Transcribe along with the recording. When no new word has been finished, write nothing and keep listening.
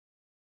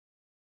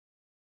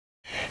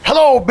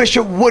Hello,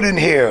 Bishop Wooden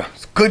here.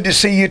 It's good to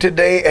see you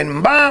today,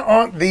 and my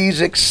aren't these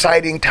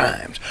exciting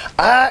times.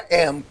 I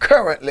am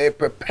currently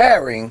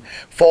preparing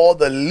for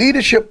the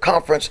leadership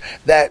conference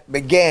that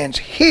begins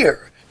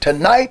here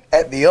tonight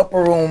at the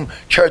Upper Room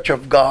Church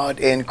of God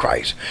in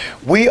Christ.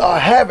 We are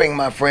having,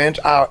 my friends,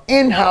 our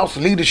in-house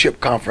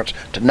leadership conference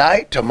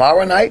tonight,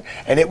 tomorrow night,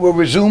 and it will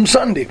resume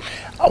Sunday.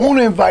 I want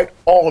to invite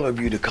all of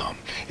you to come.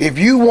 If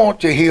you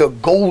want to hear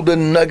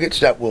golden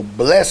nuggets that will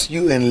bless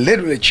you and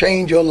literally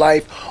change your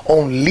life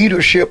on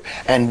leadership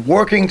and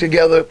working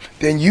together,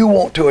 then you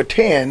want to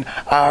attend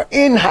our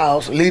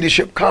in-house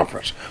leadership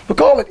conference. We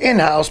call it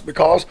in-house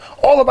because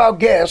all of our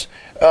guests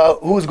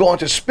who's going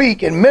to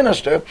speak and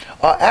minister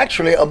are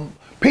actually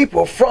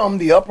people from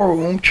the Upper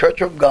Room Church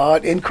of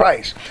God in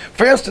Christ.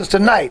 For instance,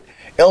 tonight,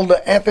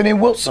 Elder Anthony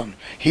Wilson,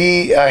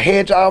 he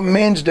heads our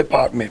men's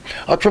department.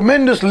 A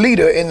tremendous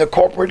leader in the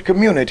corporate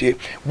community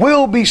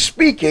will be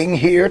speaking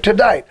here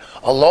tonight,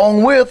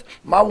 along with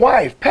my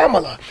wife,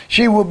 Pamela.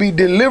 She will be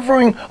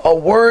delivering a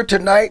word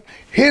tonight.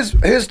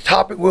 His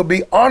topic will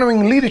be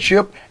honoring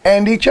leadership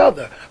and each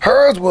other.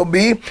 Hers will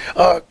be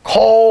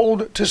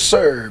called to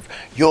serve.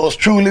 Yours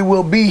truly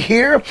will be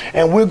here,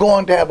 and we're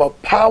going to have a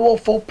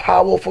powerful,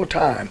 powerful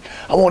time.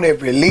 I want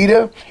every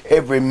leader,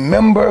 every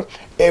member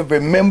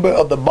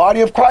of the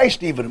body of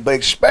Christ even, but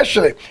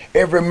especially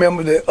every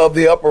member of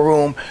the Upper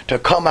Room to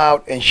come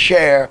out and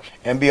share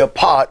and be a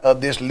part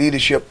of this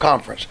leadership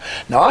conference.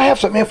 Now, I have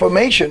some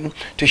information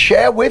to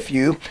share with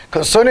you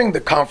concerning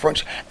the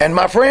conference, and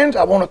my friends,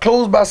 I want to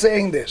close by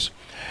saying this.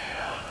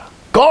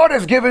 God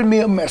has given me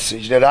a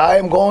message that I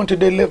am going to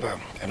deliver,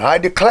 and I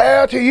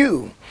declare to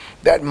you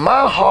that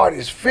my heart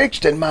is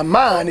fixed and my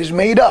mind is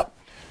made up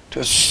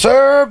to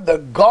serve the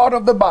God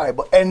of the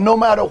Bible. And no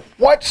matter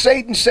what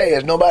Satan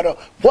says, no matter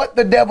what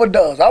the devil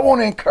does, I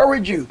want to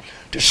encourage you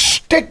to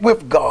stick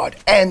with God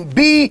and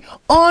be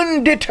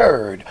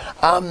undeterred.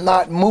 I'm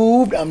not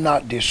moved, I'm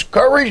not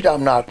discouraged,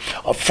 I'm not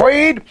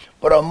afraid,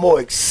 but I'm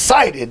more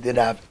excited than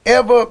I've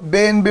ever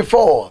been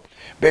before,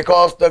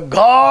 because the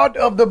God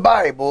of the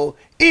Bible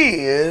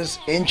is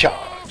in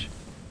charge.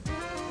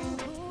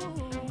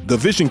 The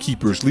Vision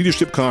Keepers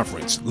Leadership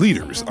Conference,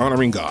 Leaders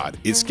Honoring God,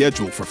 is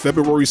scheduled for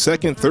February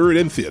 2nd,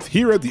 3rd, and 5th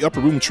here at the Upper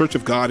Room Church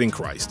of God in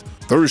Christ.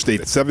 Thursday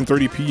at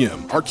 7:30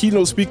 p.m. Our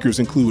keynote speakers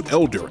include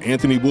Elder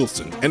Anthony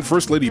Wilson and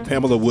First Lady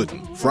Pamela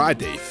Wooden.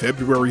 Friday,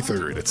 February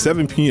 3rd at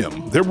 7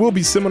 p.m. there will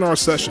be seminar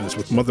sessions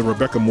with Mother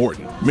Rebecca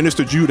Morton,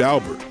 Minister Jude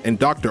Albert, and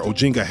Dr.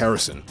 Ojinga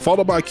Harrison,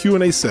 followed by a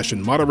Q&A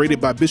session moderated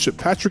by Bishop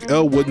Patrick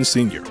L. Wooden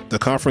Sr. The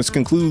conference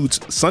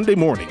concludes Sunday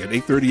morning at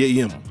 8:30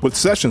 a.m. with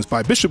sessions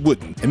by Bishop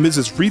Wooden and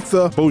Mrs.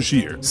 Retha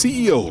Bogier,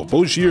 CEO of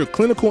Bogier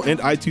Clinical and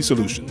IT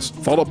Solutions,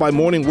 followed by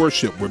morning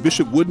worship where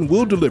Bishop Wooden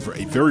will deliver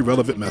a very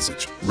relevant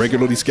message.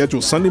 Regularly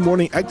scheduled Sunday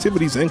morning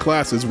activities and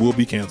classes will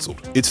be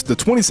canceled. It's the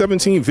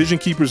 2017 Vision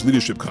Keepers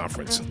Leadership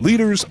Conference,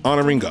 Leaders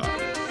Honoring God.